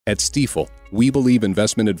At Stifel, we believe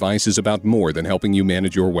investment advice is about more than helping you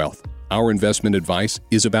manage your wealth. Our investment advice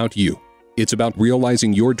is about you. It's about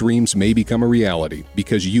realizing your dreams may become a reality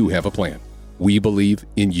because you have a plan. We believe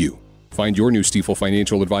in you. Find your new Stifel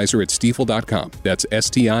financial advisor at stifel.com. That's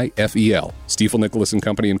STIFEL. Stifel Nicholas and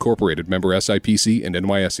Company Incorporated, member SIPC and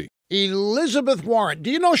NYSE. Elizabeth Warren. Do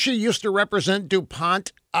you know she used to represent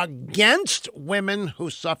DuPont against women who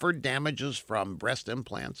suffered damages from breast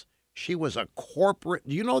implants? She was a corporate.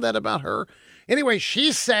 Do you know that about her? Anyway,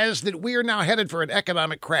 she says that we are now headed for an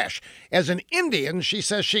economic crash. As an Indian, she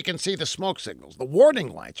says she can see the smoke signals. The warning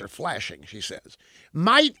lights are flashing, she says.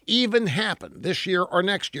 Might even happen this year or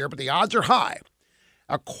next year, but the odds are high.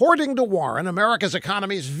 According to Warren, America's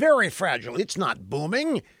economy is very fragile. It's not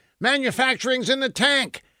booming. Manufacturing's in the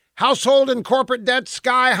tank. Household and corporate debt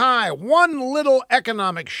sky high. One little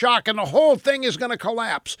economic shock and the whole thing is going to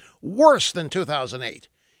collapse. Worse than 2008.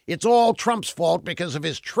 It's all Trump's fault because of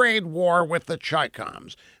his trade war with the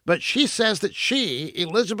Chi-Coms. But she says that she,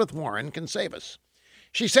 Elizabeth Warren, can save us.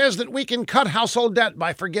 She says that we can cut household debt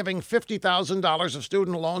by forgiving $50,000 of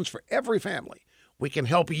student loans for every family. We can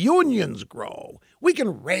help unions grow. We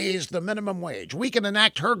can raise the minimum wage. We can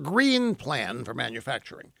enact her green plan for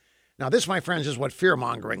manufacturing. Now, this, my friends, is what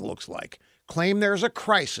fear-mongering looks like. Claim there's a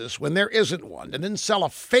crisis when there isn't one, and then sell a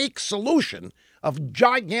fake solution of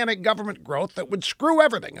gigantic government growth that would screw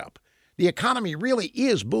everything up. The economy really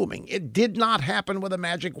is booming. It did not happen with a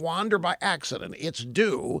magic wand or by accident. It's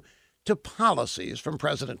due to policies from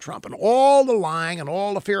President Trump. And all the lying and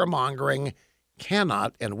all the fear-mongering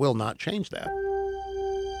cannot and will not change that.